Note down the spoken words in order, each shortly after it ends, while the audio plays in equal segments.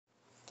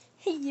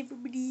Hey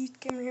everybody, it's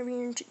Cameron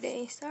here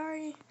today.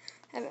 Sorry,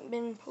 haven't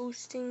been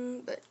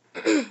posting, but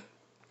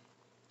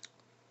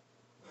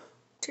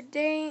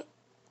today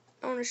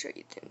I want to show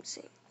you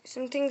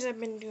some things I've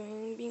been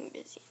doing, being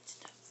busy and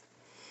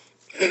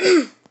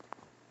stuff.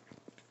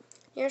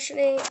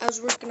 Yesterday I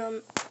was working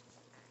on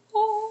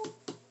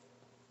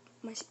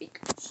my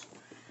speakers.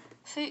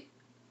 See,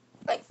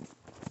 like,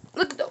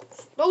 look at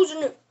those. Those are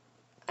new.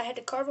 I had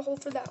to carve a hole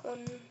for that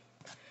one,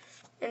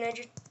 and I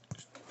just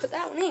put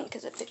that one in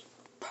because it fit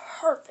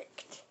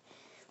perfect.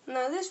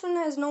 Now this one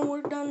has no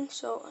work done,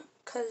 so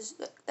because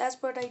that's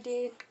what I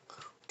did.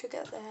 Took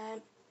out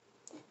that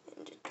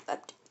and just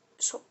left it.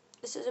 So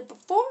this is a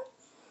before.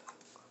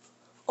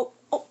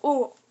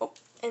 Oh!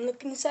 And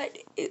look inside.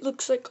 It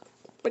looks like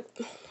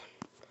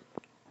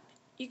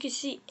you can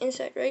see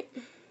inside, right?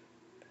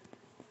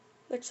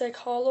 Looks like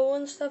hollow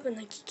and stuff, and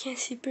like you can't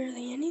see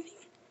barely anything.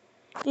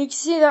 You can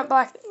see that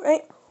black thing,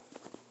 right?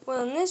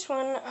 Well, in this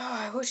one,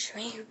 I will show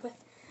you, but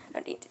I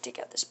need to take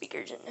out the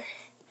speakers in there.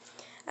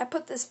 I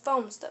put this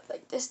foam stuff,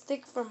 like this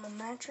thick from a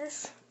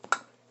mattress,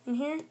 in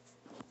here.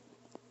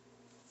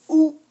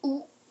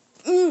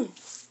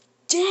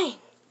 Dang!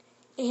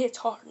 It hits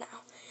hard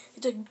now.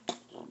 It's like,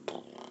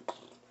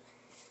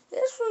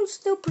 this one's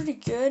still pretty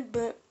good,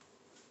 but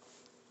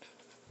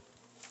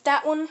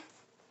that one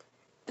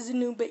is a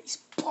new base.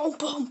 Boom,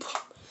 boom,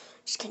 boom.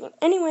 Just kidding.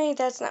 Anyway,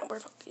 that's not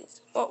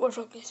what we're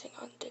focusing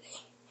on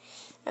today.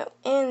 Oh,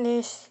 and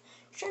this,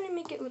 trying to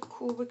make it look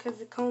cool because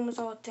the comb was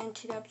all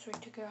dented up, so I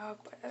took it out,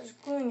 but I was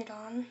gluing it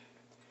on.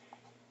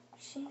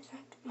 Seems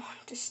like I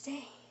want to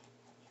stay.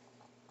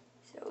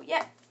 So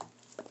yeah.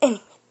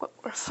 Anyway, what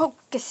we're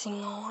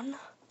focusing on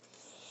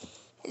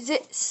is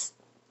this.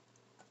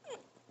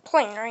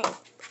 Plain, right?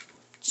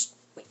 Just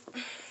wait.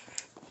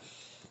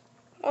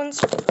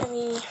 Once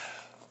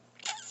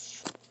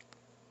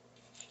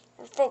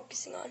we're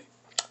focusing on.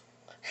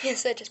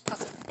 Yes, I just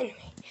popped it.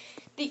 Anyway,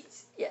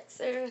 these, yes,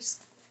 there's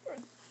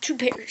two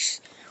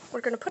pairs.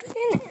 We're gonna put it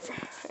in there,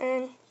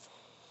 and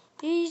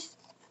these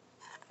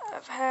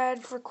I've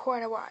had for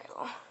quite a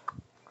while.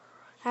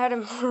 I had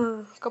them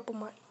for a couple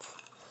months,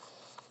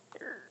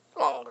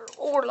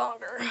 or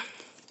longer.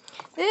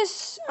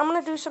 This, I'm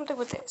gonna do something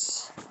with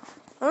this.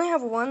 I only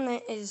have one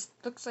that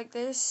looks like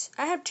this.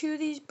 I have two of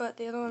these, but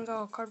the other one's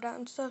all carved out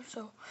and stuff,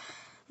 so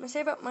I'm gonna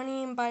save up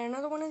money and buy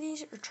another one of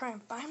these, or try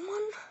and find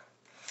one,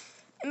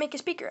 and make a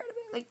speaker out of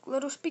it, like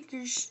little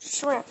speakers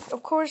surround.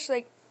 Of course,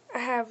 like, I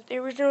have the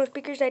original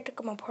speakers. I took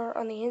them apart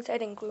on the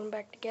inside and glued them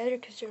back together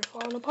because they were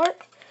falling apart.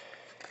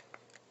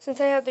 Since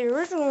I have the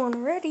original one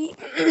already,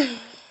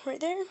 right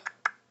there,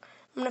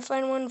 I'm going to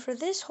find one for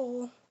this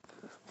hole,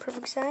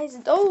 perfect size.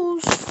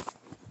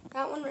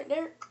 That one right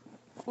there,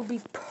 will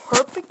be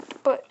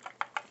perfect, but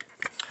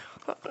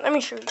let me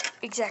show you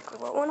exactly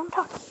what one I'm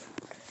talking about.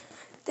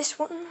 This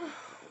one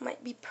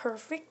might be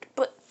perfect,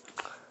 but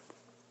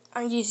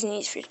I'm using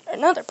these for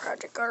another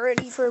project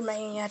already for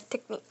my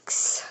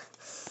techniques.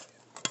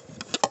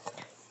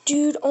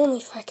 Dude, only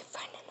if I can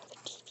find another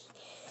TV.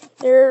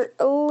 They're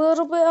a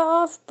little bit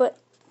off, but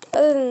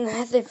other than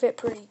that, they fit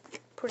pretty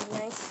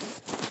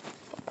nice.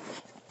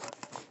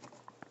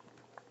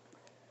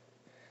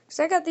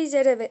 So I got these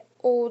out of an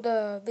old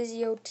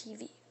Vizio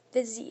TV.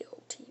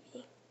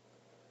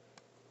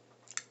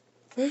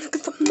 And look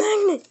at the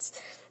magnets.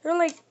 They're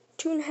like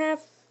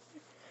 2.5.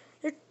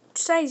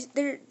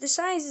 The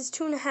size is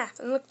 2.5,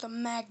 and look at the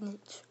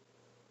magnets.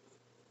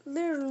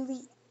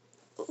 Literally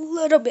a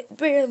little bit,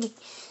 barely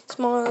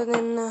smaller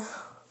than the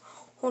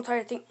whole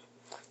entire thing.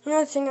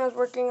 Another thing I was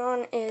working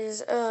on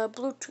is a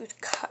Bluetooth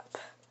cup.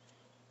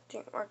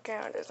 Didn't work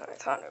out as I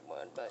thought it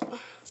would, but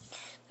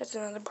that's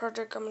another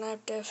project I'm gonna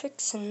have to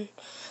fix and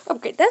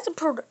upgrade. That's a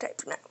prototype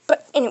for now.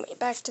 But anyway,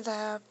 back to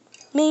the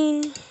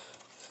main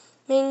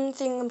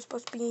thing I'm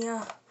supposed to be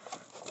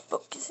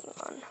focusing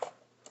on.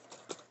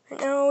 Right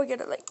now we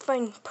gotta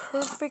find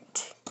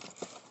perfect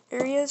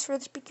areas for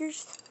the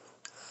speakers.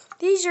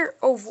 These are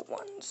oval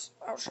ones.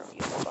 I'll show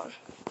you. Hold on.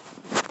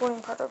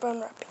 Boring part of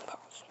unwrapping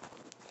pause.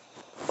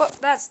 Well,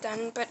 that's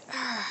done, but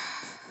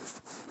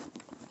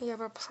we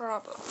have a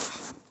problem.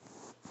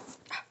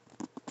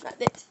 Not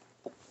this.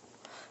 I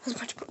was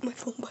about to put my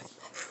phone by.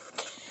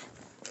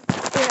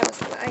 We have a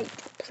slight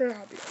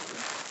problem.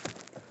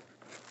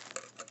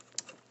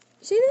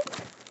 See that?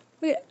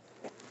 Look at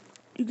that.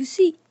 You can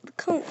see the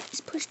cone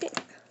is pushed in,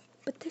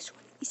 but this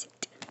one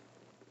isn't.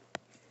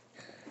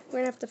 We're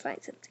gonna have to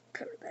find something to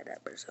cover that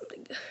up or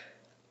something.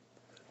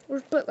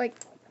 Or put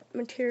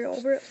material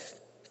over it.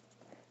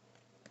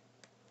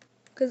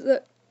 Cause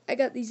look, I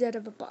got these out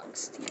of a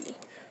box TV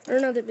or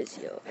another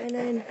Vizio, and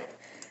then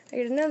I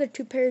got another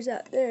two pairs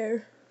out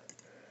there.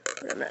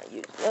 But I'm not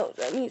using those.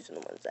 I'm using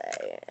the ones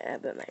I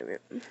have in my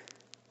room.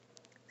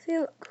 See,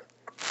 look.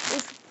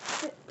 This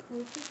fit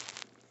perfect.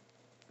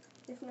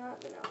 If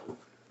not, then I'll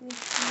need to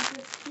use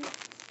this too.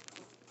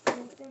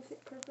 Make them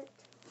fit perfect.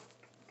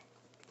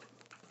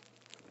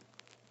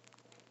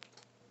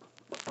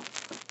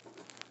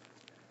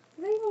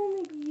 I think I'll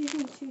only be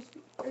using two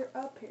speakers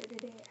up here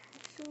today,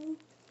 actually.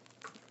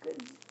 Because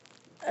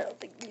I don't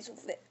think these will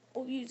fit.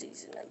 Oh, use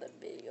these in another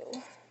video.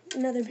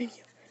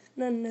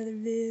 Not another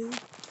video.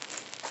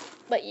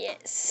 But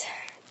yes,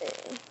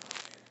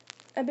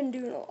 I've been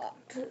doing a lot.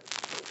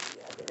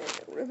 I've been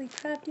in a really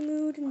crafty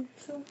mood, and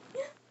so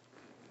yeah,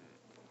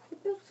 I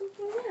built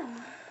something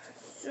now.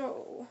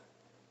 So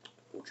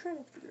I'm trying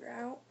to figure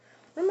out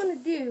what I'm gonna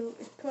do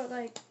is put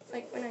like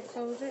when I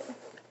close it,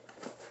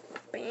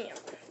 bam.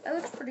 That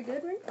looks pretty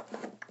good, right?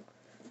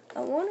 I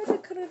wanted to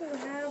cut it in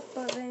half,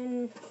 but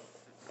then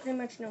pretty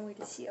much no way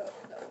to seal it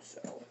though,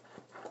 so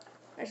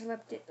I just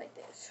left it like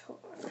this. Hold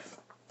on.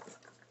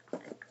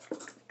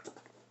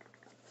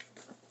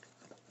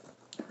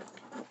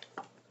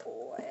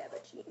 Oh, I have a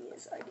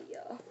genius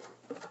idea.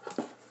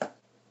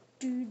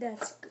 Dude,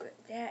 that's good.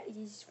 That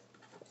is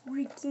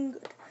freaking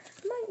good.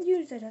 I might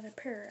use that as a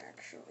pair,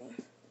 actually.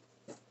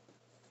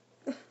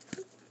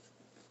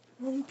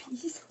 One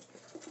piece.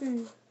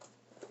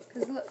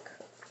 Because look,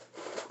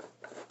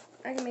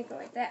 I can make it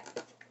like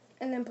that.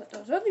 And then put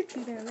those other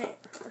two down there,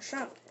 or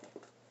something.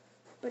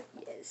 But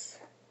yes.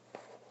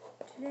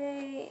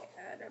 Today,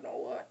 I don't know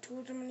what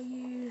tools I'm going to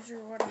use, or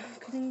what I'm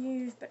going to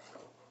use, but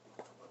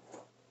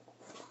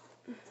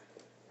I'm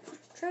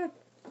trying to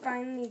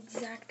find the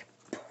exact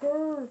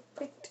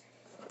perfect,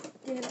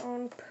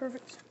 dead-on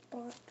perfect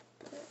spot to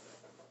put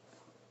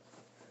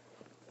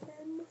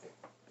them.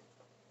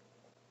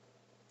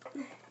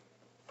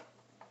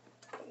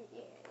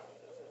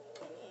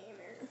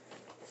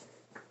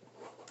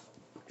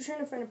 I'm trying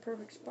to find a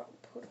perfect spot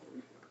to put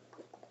them.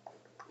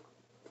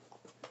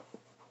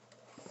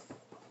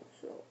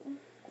 So,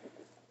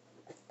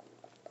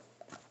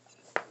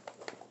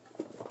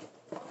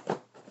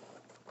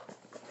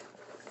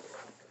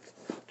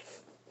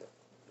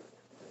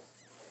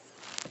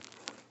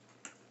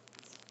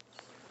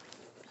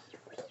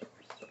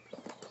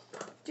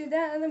 dude,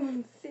 that other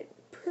one fit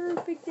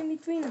perfect in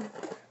between them.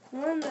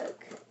 One,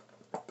 look.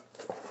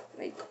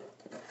 Like,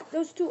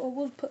 those two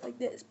always put like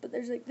this, but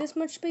there's like this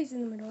much space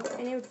in the middle,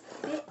 and it would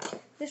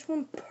fit this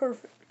one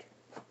perfect.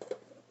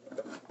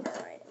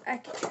 Alright, I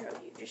can show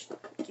you. Just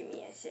give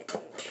me a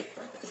second.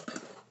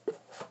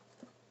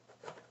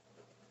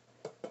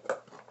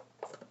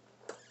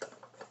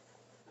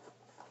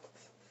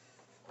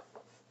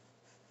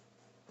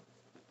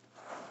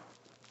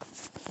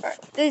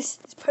 Alright, this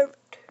is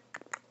perfect.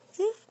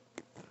 See?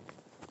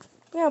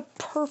 Look how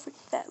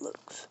perfect that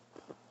looks.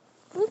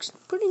 It looks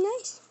pretty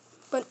nice.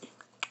 But,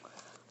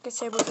 like I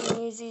said, we're going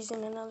to use these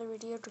in another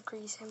video to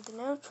create something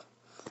else.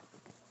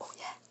 Oh,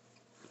 yeah.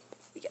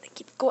 We got to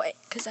keep it quiet,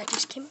 because I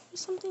just came up with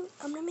something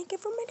I'm going to make it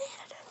for my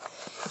dad.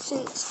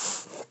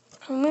 Since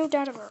we moved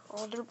out of our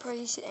older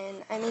place,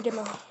 and I made him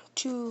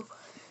two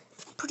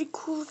pretty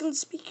cool looking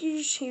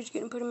speakers. He was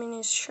going to put them in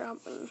his shop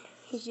when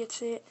he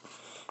gets it.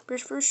 For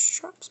his first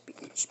shop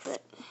speakers,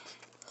 but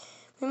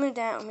we moved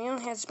out and we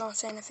only had a small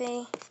Santa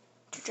Fe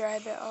to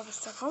drive all the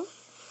stuff home.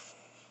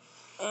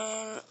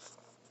 And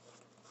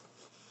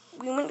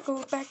we went to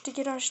go back to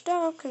get our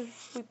stuff because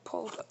we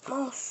pulled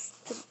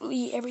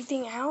mostly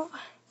everything out.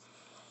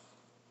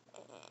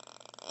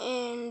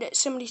 And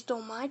somebody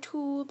stole my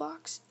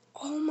toolbox,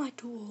 all my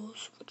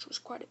tools, which was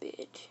quite a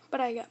bit,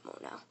 but I got more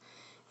now.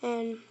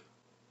 And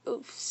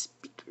both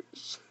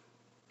speakers,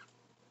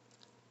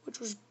 which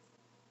was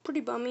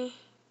pretty bummy.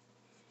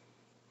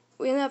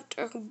 We left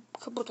a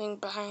couple things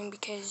behind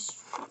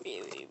because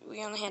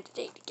we only had the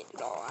day to get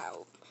it all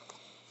out.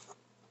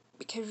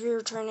 Because we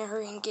were trying to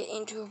hurry and get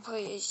into a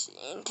place,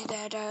 into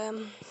that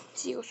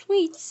CO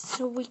Suites,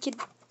 so we could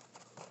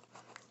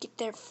get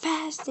there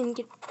fast and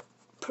get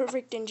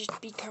perfect and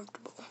just be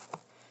comfortable.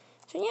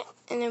 So yeah,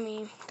 and then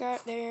we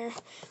got there.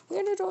 We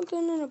got it all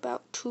done in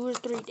about 2 or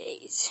 3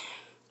 days.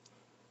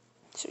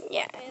 So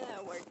yeah,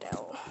 that worked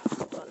out.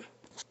 Hold on.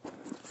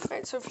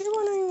 Alright, so if you're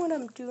wondering what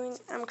I'm doing,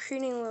 I'm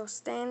creating little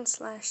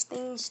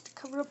stand/things to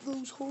cover up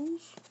those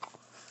holes.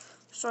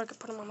 So I can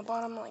put them on the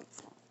bottom, like,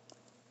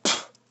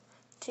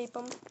 tape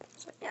them.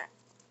 So yeah,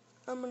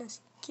 I'm going to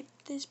skip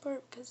this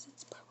part because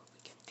it's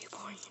probably going to be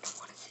boring. You don't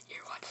want to sit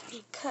here watching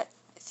me cut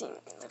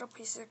little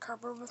pieces of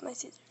cardboard with my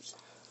scissors.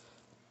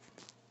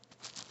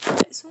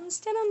 Alright, so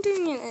instead of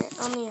doing it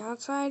on the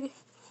outside,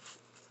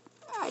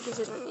 I just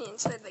did it on the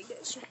inside like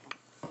this.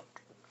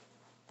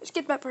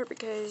 Skip that part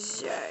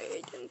because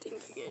I didn't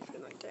think you guys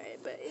would like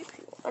that, but if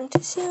you want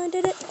to see how I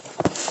did it,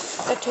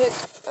 I took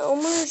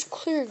Elmer's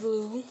clear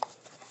glue,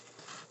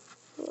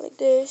 like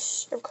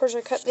this. Of course,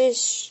 I cut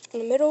this in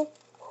the middle,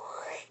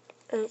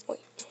 and wait.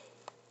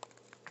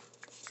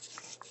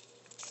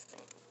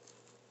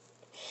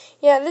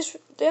 Yeah,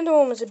 the other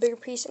one was a bigger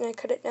piece, and I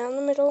cut it down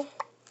the middle.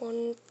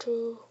 1,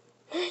 2,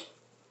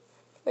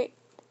 wait,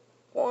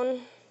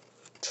 1,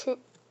 2,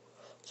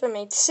 so I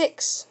made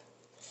 6,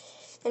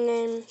 and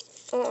then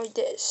I went like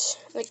this,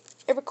 like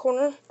every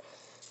corner,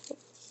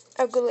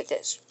 I'll go like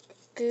this,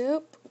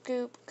 goop,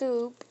 goop,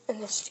 goop,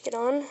 and then stick it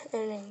on,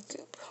 and then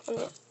goop on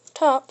the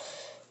top,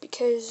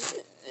 because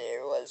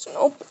there was an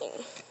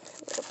opening.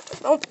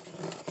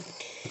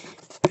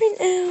 Right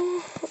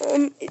now,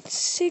 it's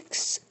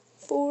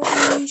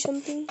 6:40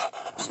 something,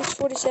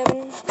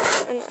 6:47,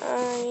 and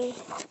I'm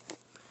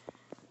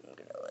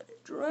gonna let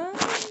it dry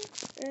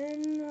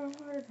and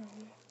I don't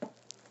know.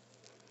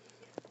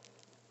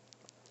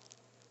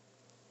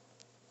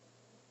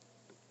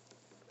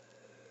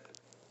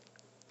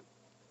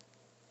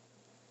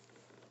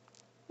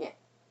 Yeah.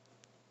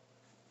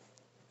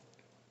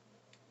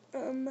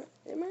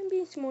 There might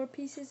be some more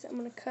pieces I'm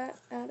gonna cut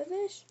out of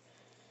this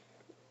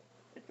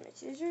with my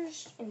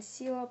scissors and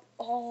seal up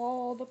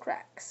all the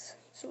cracks,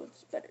 so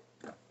it's better.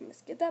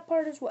 Let's get that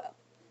part as well.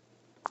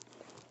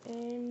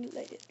 And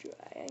let it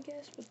dry, I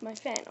guess, with my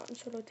fan on,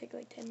 so it'll take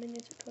like 10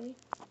 minutes or 20.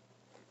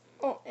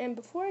 Oh, and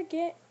before I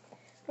get,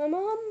 my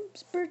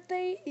mom's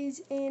birthday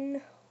is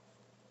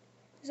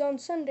on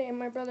Sunday and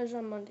my brother's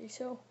on Monday,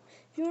 so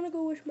if you want to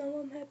go wish my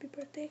mom happy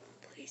birthday,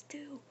 please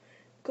do.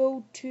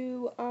 Go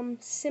to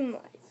Sim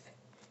Life.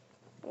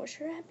 Wish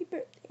her happy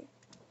birthday.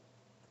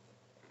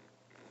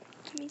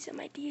 Give me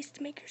some ideas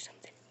to make her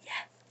something.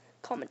 Yeah.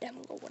 Comment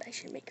down below what I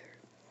should make her.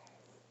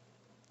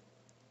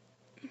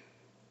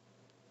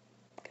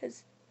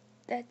 Because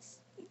that's,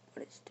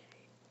 what is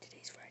today?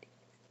 Today's Friday.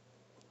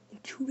 In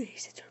 2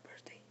 days it's her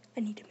birthday. I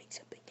need to make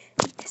something.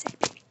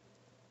 ASAP.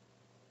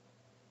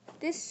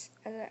 This,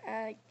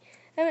 I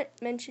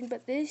haven't mentioned,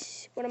 but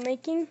this, what I'm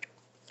making,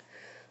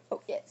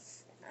 oh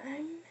yes,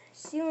 I'm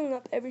sealing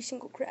up every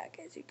single crack,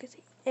 as you can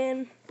see.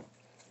 And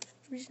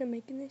the reason I'm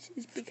making this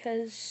is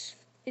because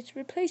it's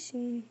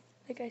replacing,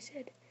 like I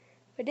said,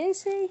 if I didn't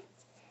say,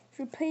 it's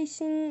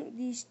replacing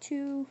these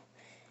two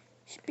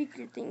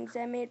speaker things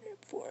I made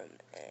for him,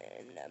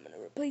 and I'm going to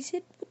replace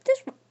it with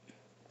this one.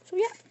 So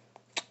yeah,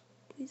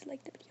 please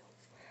like the video.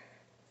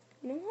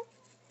 You know what?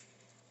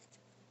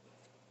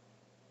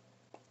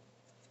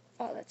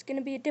 Oh, that's going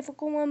to be a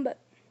difficult one, but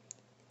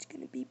it's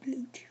going to be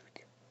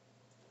Bluetooth.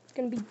 It's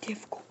going to be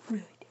difficult,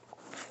 really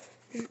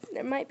difficult.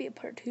 There might be a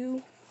part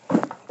 2.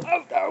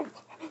 Oh no!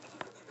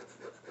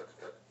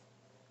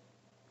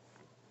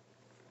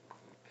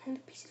 And the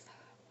pieces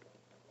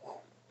fell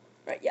out.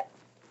 Right, yeah.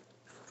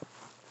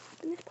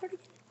 And this part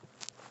again.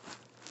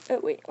 Oh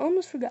wait,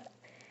 almost forgot.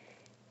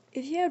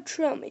 If you have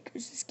Trailmakers,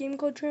 this game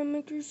called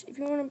Trailmakers, if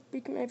you want to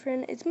become my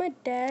friend, it's my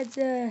dad's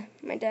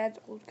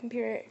old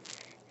computer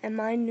and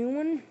my new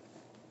one.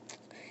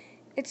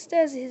 It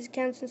does his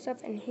accounts and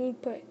stuff, and he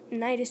put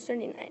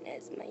Nidus39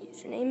 as my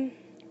username.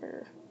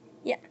 Or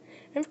yeah,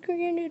 I've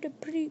created a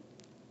pretty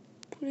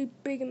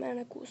big amount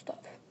of cool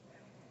stuff.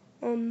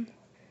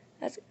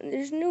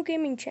 There's a new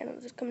gaming channel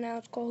that's coming out.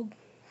 It's called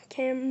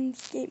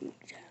Cam's Gaming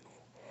Channel.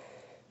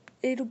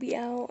 It'll be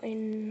out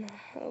in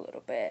a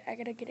little bit. I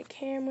gotta get a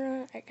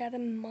camera. I got a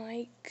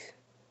mic.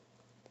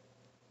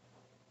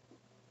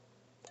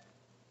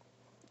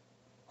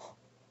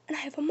 And I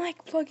have a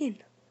mic plug-in.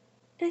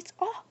 And it's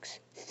aux.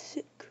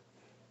 Sick.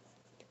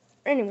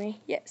 Anyway,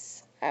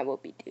 yes. I will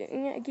be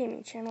doing a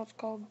gaming channel. It's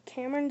called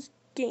Cameron's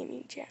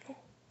Gaming Channel.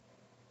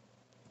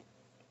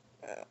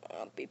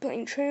 I'll be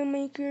playing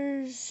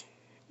Trailmakers.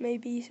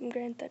 Maybe some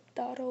Grand Theft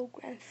Auto.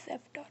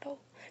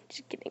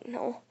 Just kidding,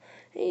 no.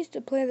 I used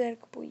to play that a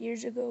couple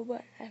years ago,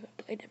 but I haven't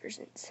played ever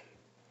since.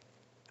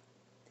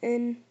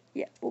 And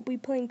yeah, we'll be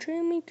playing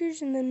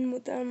Trailmakers, and then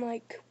with them,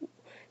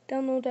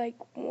 download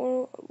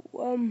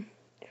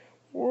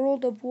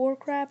World of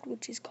Warcraft,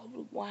 which is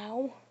called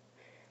WoW.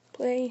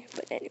 Play,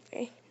 but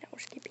anyway, now we're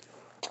skipping.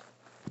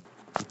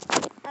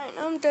 Alright,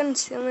 now I'm done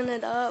sealing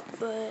it up,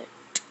 but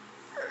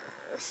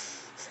I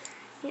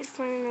need to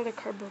find another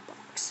cardboard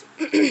box.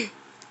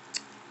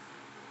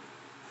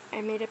 I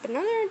made up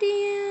another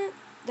idea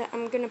that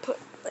I'm gonna put,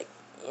 like,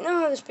 you know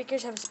how the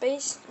speakers have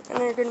space, and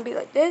they're gonna be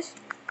like this.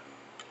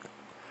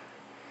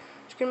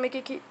 Just gonna make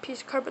a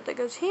piece of cardboard that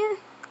goes here,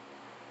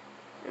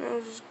 and I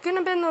was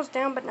gonna bend those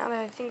down, but now that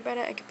I think about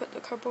it, I can put the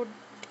cardboard.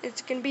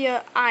 It's gonna be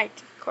a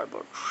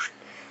cardboard.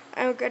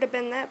 I'm gonna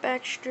bend that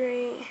back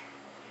straight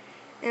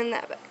and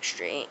that back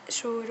straight,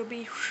 so it'll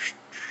be.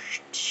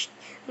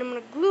 And I'm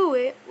gonna glue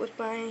it with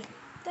my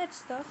that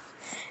stuff.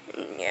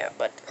 And yeah,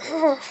 but.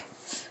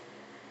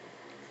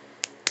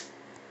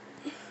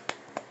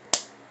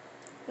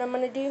 What I'm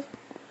gonna do,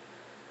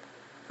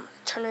 I'm gonna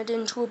turn it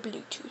into a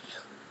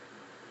Bluetooth.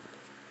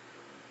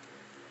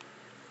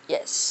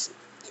 Yes.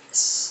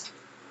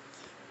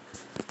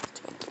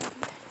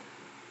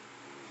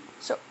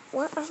 So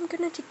what I'm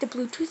gonna take the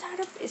Bluetooth out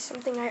of is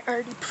something I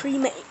already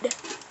pre-made.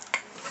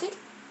 See?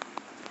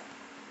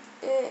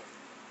 It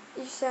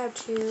used to have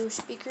 2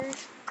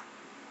 speakers.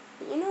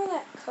 You know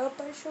that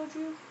cup I showed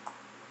you?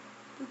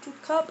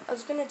 Bluetooth cup? I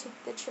was gonna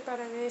take the chip out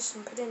of this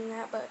and put it in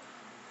that, but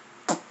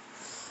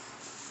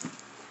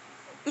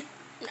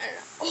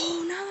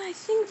oh, now that I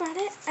think about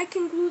it, I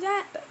can glue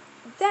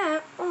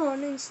that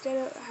on instead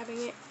of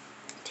having it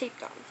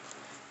taped on.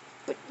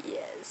 But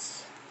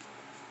yes,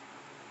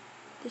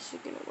 this is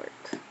gonna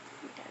work.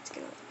 My dad's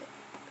gonna love it.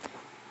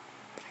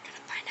 But I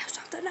gotta find out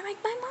something to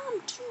make my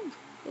mom too,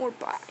 or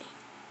buy.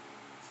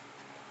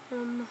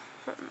 I'm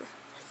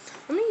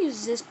gonna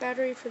use this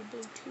battery for the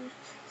Bluetooth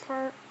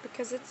part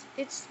because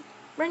it's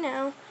right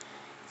now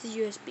it's a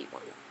USB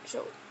one.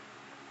 So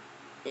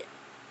yeah,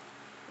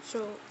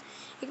 so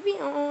it can be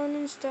on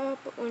and stuff,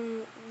 but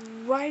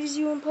right as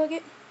you unplug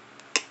it,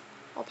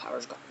 all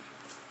power's gone.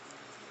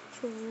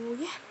 So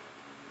yeah,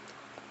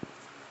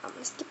 I'm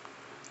gonna skip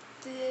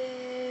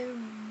the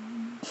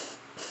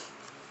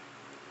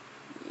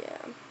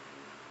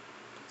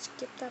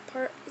skip that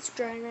part. It's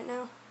drying right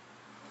now.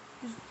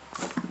 I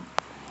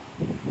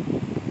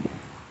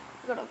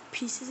got all the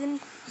pieces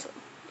in, so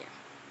yeah.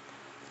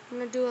 I'm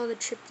gonna do all the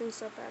chips and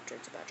stuff after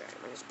it's about dry.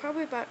 And it's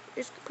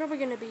probably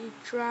gonna be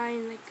dry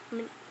in like a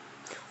minute,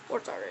 or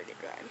it's already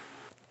dry.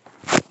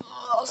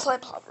 Oh,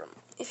 slight problem.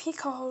 If he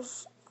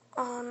calls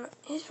on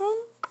his phone,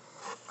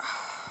 I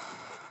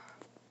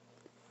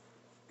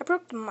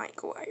broke the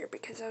mic wire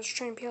because I was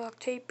trying to peel off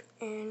tape,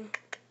 and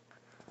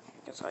I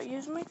guess I'll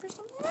use the mic for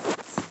something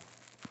else.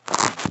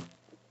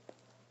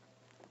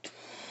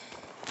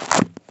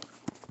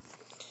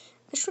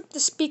 I stripped the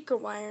speaker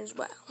wire as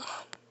well.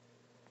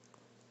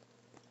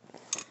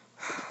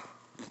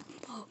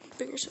 I'll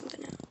figure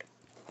something out.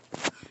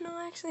 No,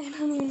 actually, I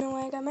don't even know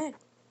why I got mad.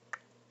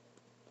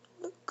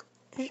 Look,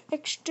 there's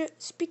extra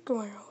speaker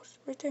wire hose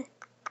right there.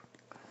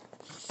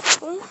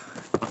 So,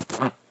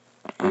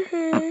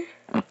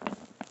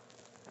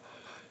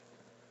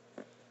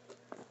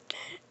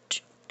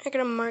 I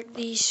gotta mark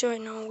these so I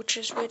know which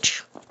is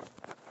which.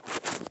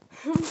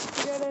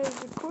 Forgot I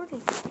was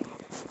recording.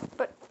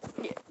 But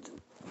yeah,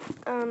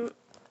 I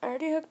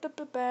already hooked up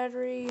the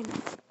battery and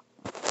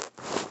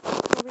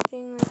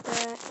everything like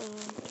that, and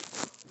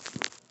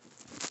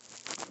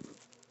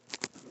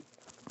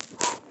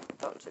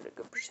phone's at a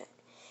good percent.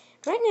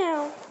 Right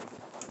now,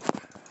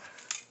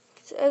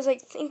 I was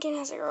like thinking, I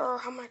was like, oh,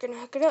 how am I gonna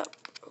hook it up?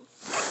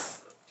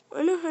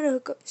 I know how to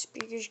hook up the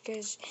speakers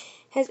because it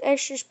has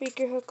extra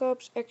speaker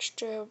hookups,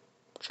 extra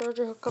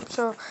charger hookups.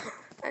 So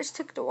I just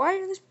took the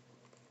wire, this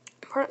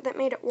part that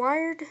made it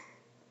wired,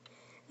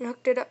 and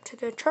hooked it up to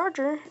the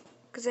charger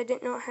because I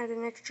didn't know it had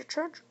an extra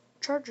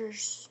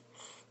chargers,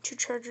 two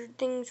charger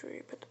things where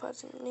you put the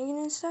positive and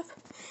negative and stuff.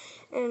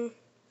 And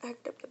I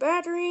hooked up the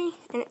battery,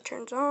 and it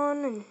turns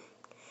on, and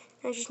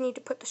I just need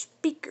to put the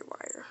speaker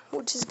wire,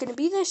 which is gonna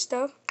be this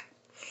stuff.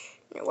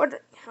 Now,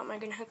 how am I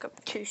going to hook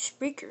up two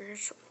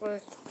speakers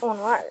with one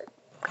wire?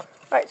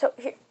 Alright, so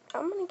here,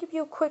 I'm going to give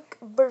you a quick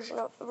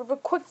a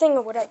quick thing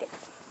of what I did.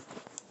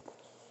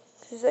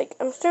 Because, like,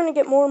 I'm starting to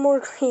get more and more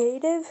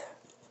creative.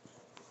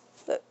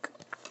 Look.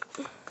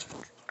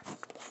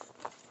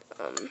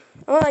 I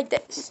went like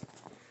this.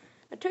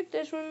 I took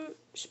this one,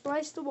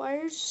 spliced the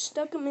wires,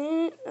 stuck them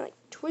in it, and, like,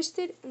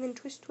 twisted, and then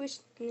twist, and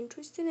then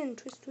twisted, and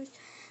twist.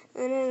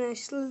 And then I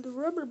slid the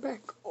rubber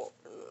back open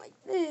like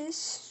this,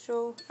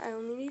 so I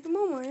only need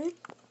one wire.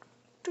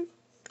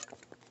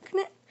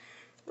 Connect.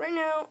 Right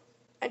now,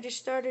 I just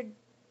started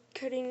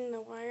cutting the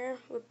wire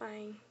with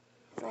my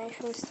knife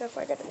and stuff.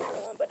 I got another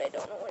one, but I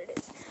don't know what it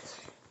is.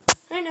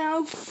 Right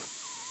now,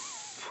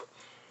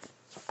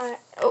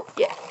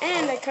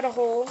 and I cut a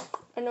hole.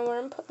 I know where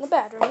I'm putting the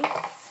battery.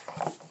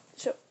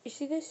 So, you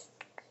see this?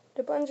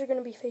 The buttons are going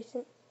to be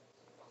facing.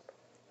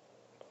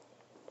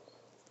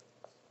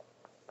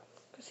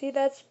 See,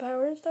 that's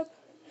power and stuff.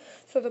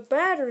 So the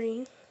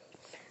battery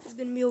is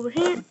going to be over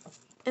here.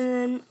 And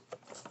then,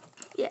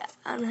 yeah,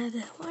 I don't have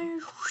the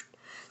wires. I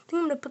think I'm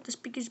going to put the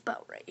speakers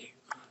about right here.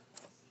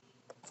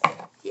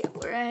 Yeah,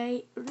 where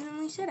I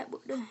originally said I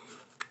would. The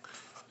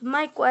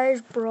mic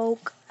wires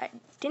broke. I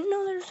didn't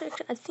know there's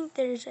extra. I think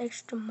there's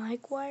extra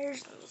mic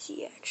wires. Let me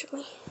see,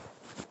 actually.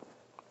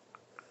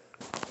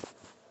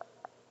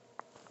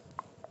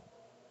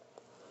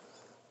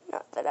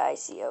 Not that I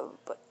see of,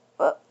 but,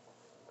 well,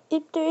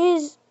 if there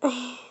is,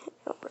 I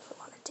don't really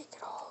want to take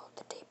it all,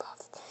 the tape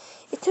off.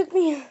 It took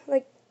me,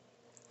 like,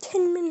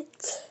 10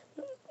 minutes.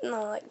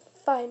 No, like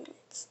 5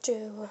 minutes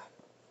to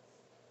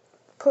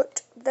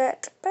put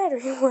that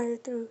battery wire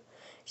through.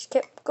 She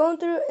kept going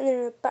through it, and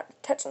then about to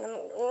touch it, and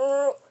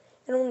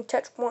it only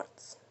touched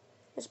once.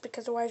 It's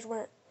because the wires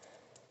weren't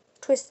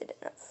twisted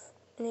enough.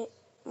 And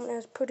when I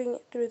was putting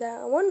it through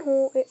that one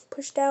hole, it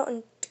pushed out,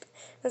 and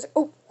I was like,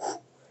 oh.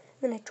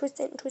 Then I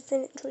twisted it, and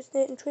twisted it, and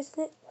twisted it, and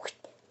twisted it.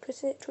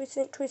 Twisted it,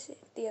 twisted it, twisted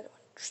it. The other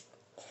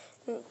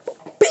one. And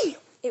bam!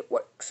 It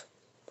works.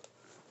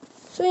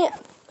 So yeah.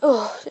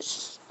 Oh, this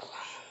is a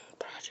long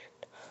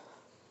project.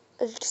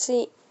 As you can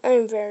see,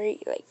 I'm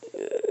very, like,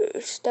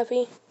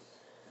 stuffy.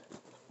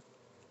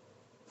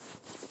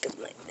 Because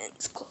my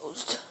vent's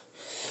closed.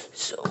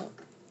 So,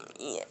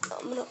 yeah,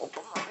 I'm going to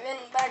open my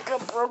vent back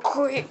up real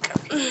quick.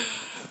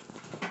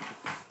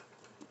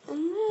 And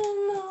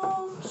then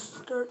I'll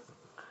start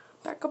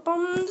back up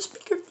on the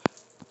speaker.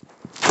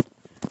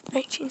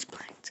 I changed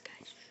plans,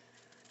 guys.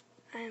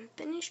 I am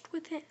finished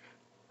with it.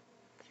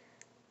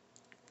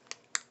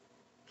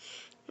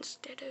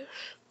 Instead of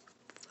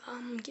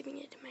giving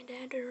it to my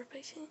dad to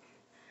replace it,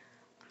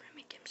 I'm going to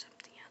make him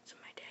something else so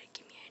my dad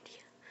give me an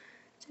idea.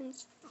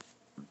 Since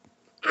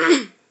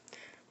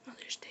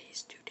Mother's Day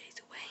is 2 days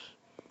away,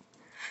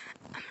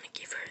 I'm going to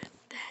give her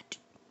that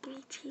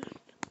Bluetooth.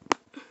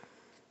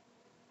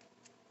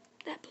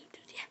 That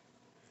Bluetooth, yeah.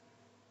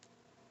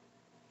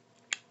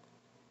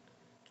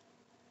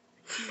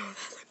 No,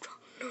 that looked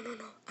wrong.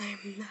 No. I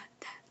am not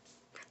that.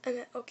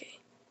 Okay.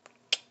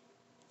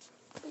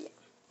 But yeah.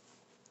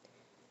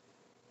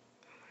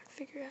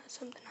 figure out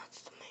something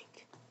else to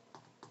make.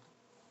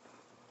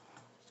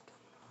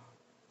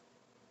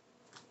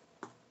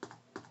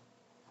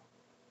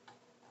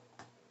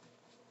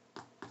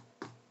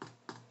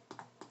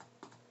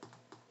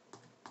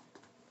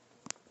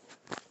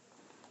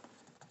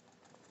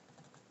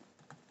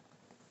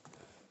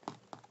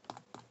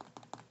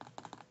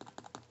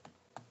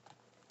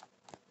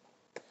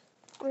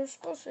 What we're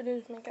supposed to do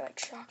is make it like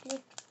shocky.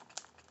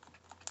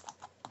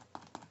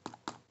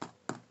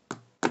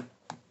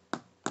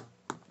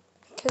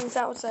 Because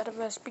that was out of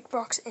a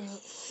speakerbox and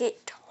it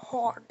hit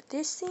hard.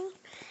 This thing,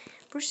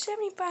 for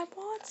 75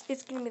 watts,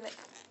 it's going to be like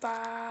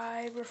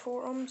 5 or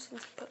 4 ohms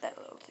since I put that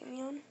little thingy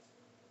on.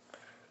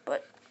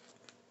 But,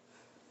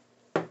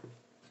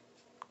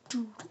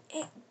 dude,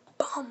 it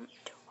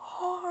bumped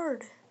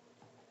hard.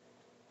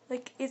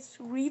 Like, its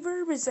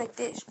reverb is like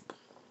this.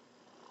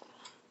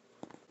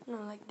 No,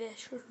 like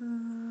this.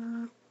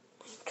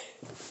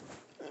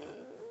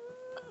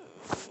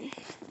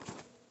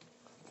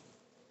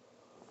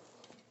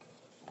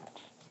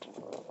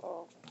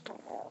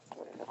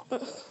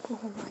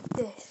 Like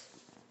this.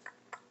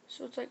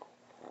 So it's like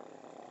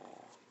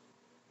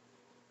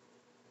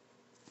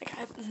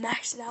I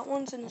maxed it out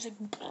once and it's like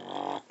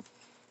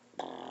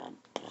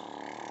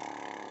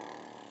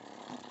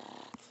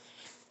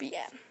but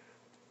yeah,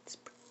 it's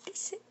pretty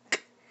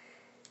sick.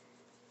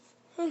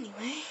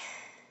 Anyway,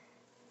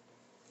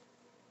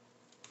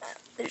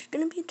 there's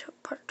gonna be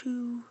part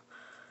 2.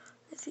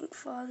 I think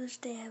Father's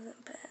Day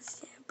hasn't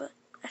passed yet, but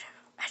I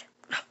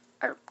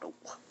don't know.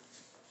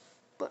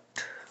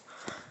 But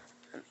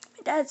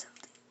my dad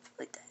something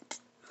like that.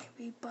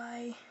 Maybe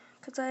buy,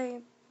 cause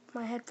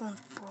my headphones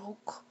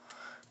broke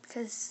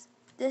because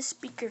this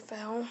speaker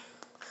fell.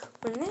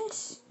 When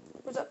this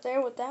was up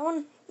there with that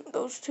one,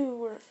 those two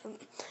were.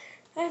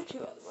 I have 2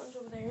 other ones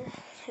over there,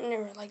 and they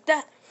were like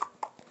that.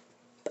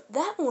 But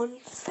that one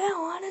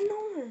fell out of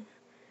nowhere.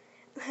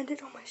 I had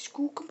it on my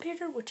school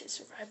computer, which is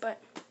survived,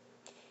 but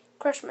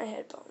crushed my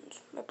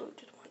headphones, my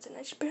Bluetooth ones, and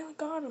I just barely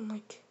got them,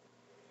 like,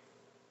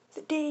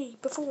 the day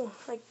before,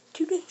 like,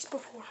 2 days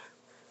before,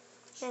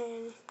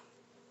 and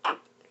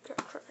it got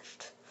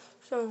crushed.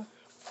 So,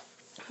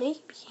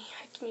 maybe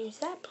I can use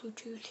that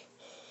Bluetooth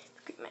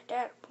to get my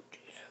dad a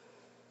Bluetooth.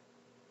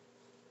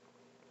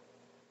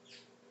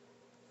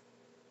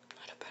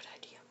 Not a bad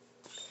idea.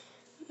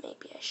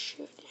 Maybe I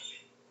should.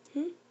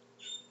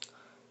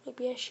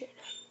 Maybe I should.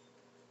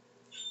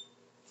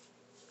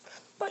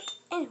 But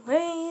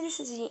anyway, this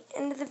is the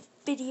end of the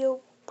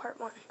video, part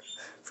 1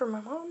 for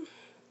my mom.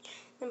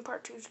 Then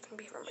part 2 is going to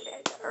be for my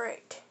dad.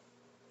 Alright.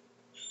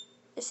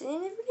 This is the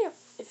end of the video.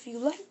 If you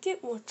liked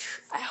it,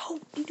 which I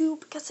hope you do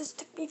because this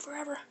took me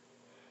forever.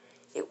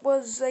 It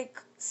was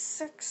like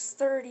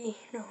 6:30.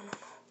 No.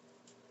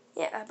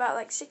 Yeah, about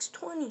like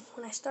 6:20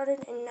 when I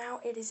started, and now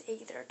it is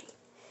 8:30.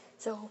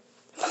 So,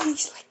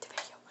 please like the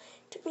video.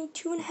 It took me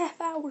 2.5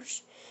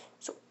 hours.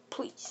 So,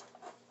 please.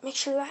 Make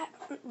sure that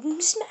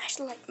smash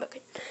the like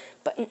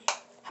button.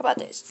 How about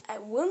this? I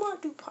will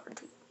not do part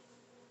 2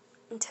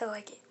 until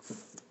I get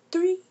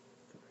 3.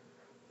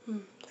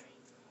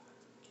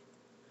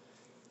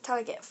 Until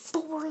I get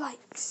 4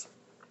 likes.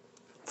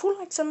 4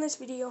 likes on this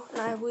video,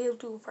 and I will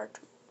do part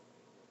 2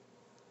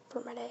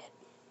 for my dad.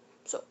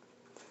 So,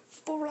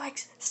 4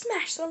 likes.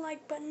 Smash the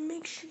like button.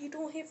 Make sure you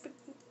don't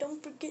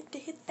forget to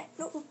hit that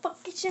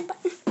notification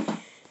button.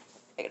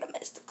 I got a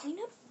mess to clean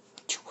up.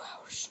 2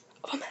 hours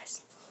of a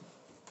mess.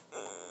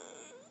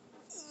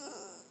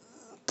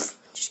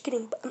 Just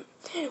kidding, but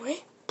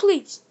anyway,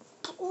 please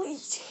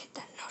hit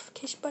that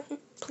notification button.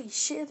 Please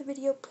share the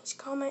video. Please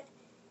comment.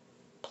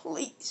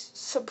 Please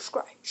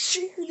subscribe.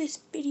 Share this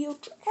video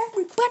to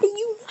everybody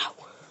you know,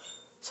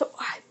 so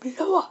I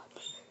blow up.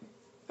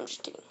 I'm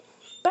just kidding,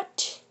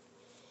 but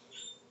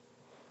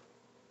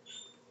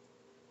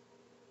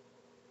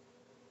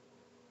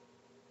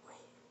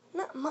wait,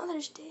 not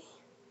Mother's Day,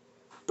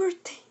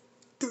 birthday.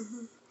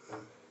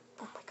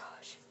 Oh my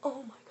gosh.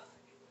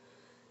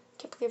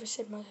 Can't believe I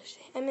said Mother's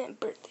Day. I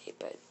meant birthday,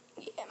 but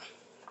yeah.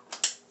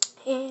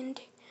 And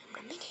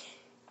I'm gonna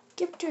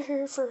give it to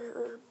her for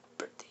her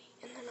birthday,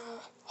 and then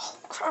oh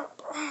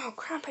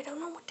crap, I don't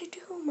know what to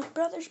do. My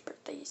brother's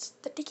birthday is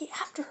the day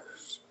after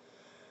hers.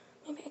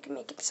 Maybe I can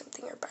make him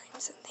something or buy him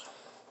something,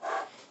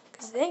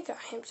 because they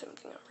got him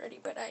something already,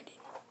 but I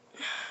didn't.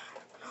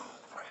 Oh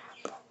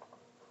crap.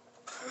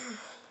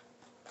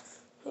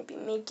 Maybe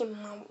make him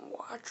a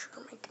watch,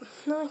 or make him,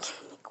 no, I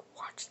can't make a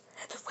watch.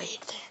 That's way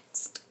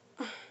advanced.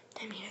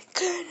 I mean, I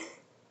could,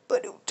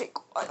 but it would take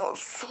a while,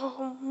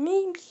 so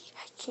maybe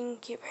I can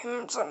give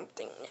him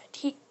something that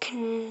he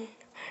can,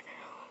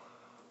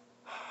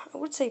 I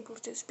would say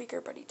Bluetooth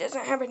speaker, but he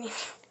doesn't have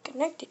anything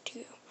connected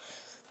to.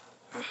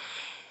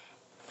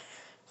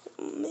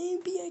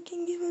 Maybe I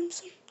can give him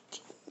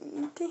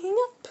something to hang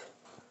up.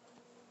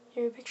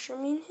 Here, a picture of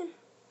me and him.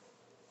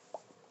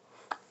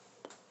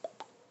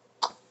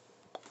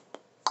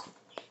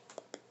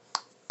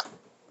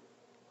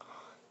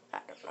 I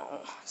don't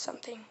know,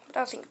 something, but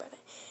I'll think about it.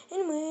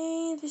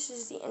 Anyway, this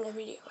is the end of the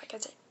video, like I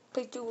said.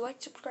 Please do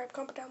like, subscribe,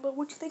 comment down below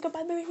what you think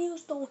about my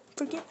videos. Don't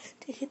forget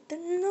to hit the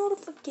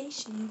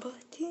notification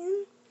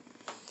button.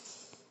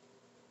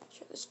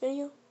 Share this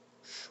video.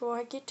 Sure,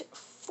 I get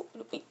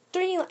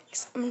 3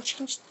 likes. I'm gonna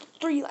change to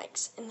 3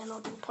 likes, and then I'll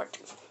do part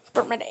 2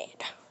 for my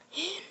dad.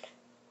 And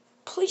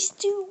please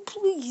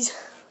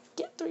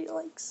get 3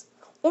 likes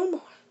or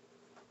more,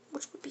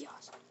 which would be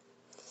awesome.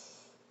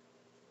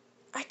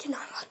 I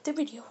cannot like the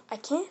video. I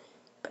can,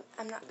 but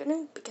I'm not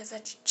gonna because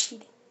that's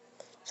cheating.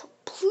 So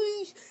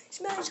please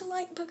smash the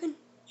like button.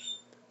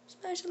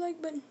 Smash the like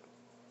button.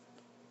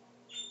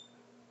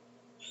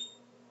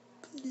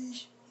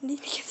 Please. I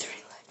need to get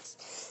 3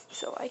 likes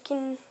so I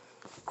can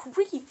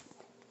create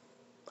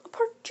a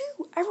part 2.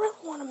 I really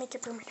want to make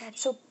it for my dad.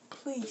 So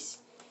please,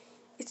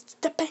 it's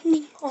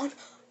depending on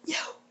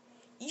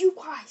you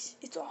guys.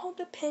 It's all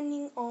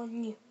depending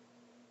on you.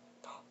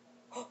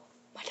 Oh,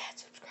 my dad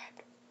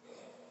subscribed.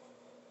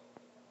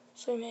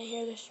 So you may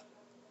hear this.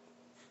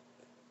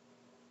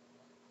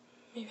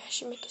 Maybe I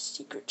should make a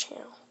secret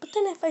channel. But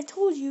then if I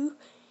told you,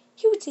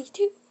 he would see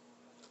too.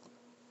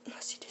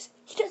 Unless he doesn't.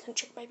 He doesn't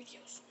check my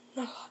videos.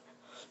 Not a lot.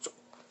 So,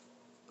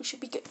 we should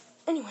be good.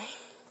 Anyway,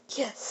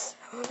 yes,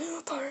 I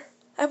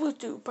will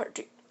do part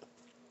 2.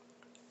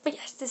 But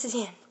yes, this is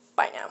the end.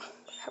 Bye now.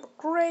 Have a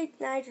great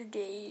night or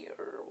day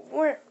or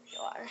wherever you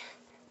are.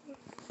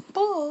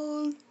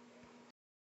 Bye.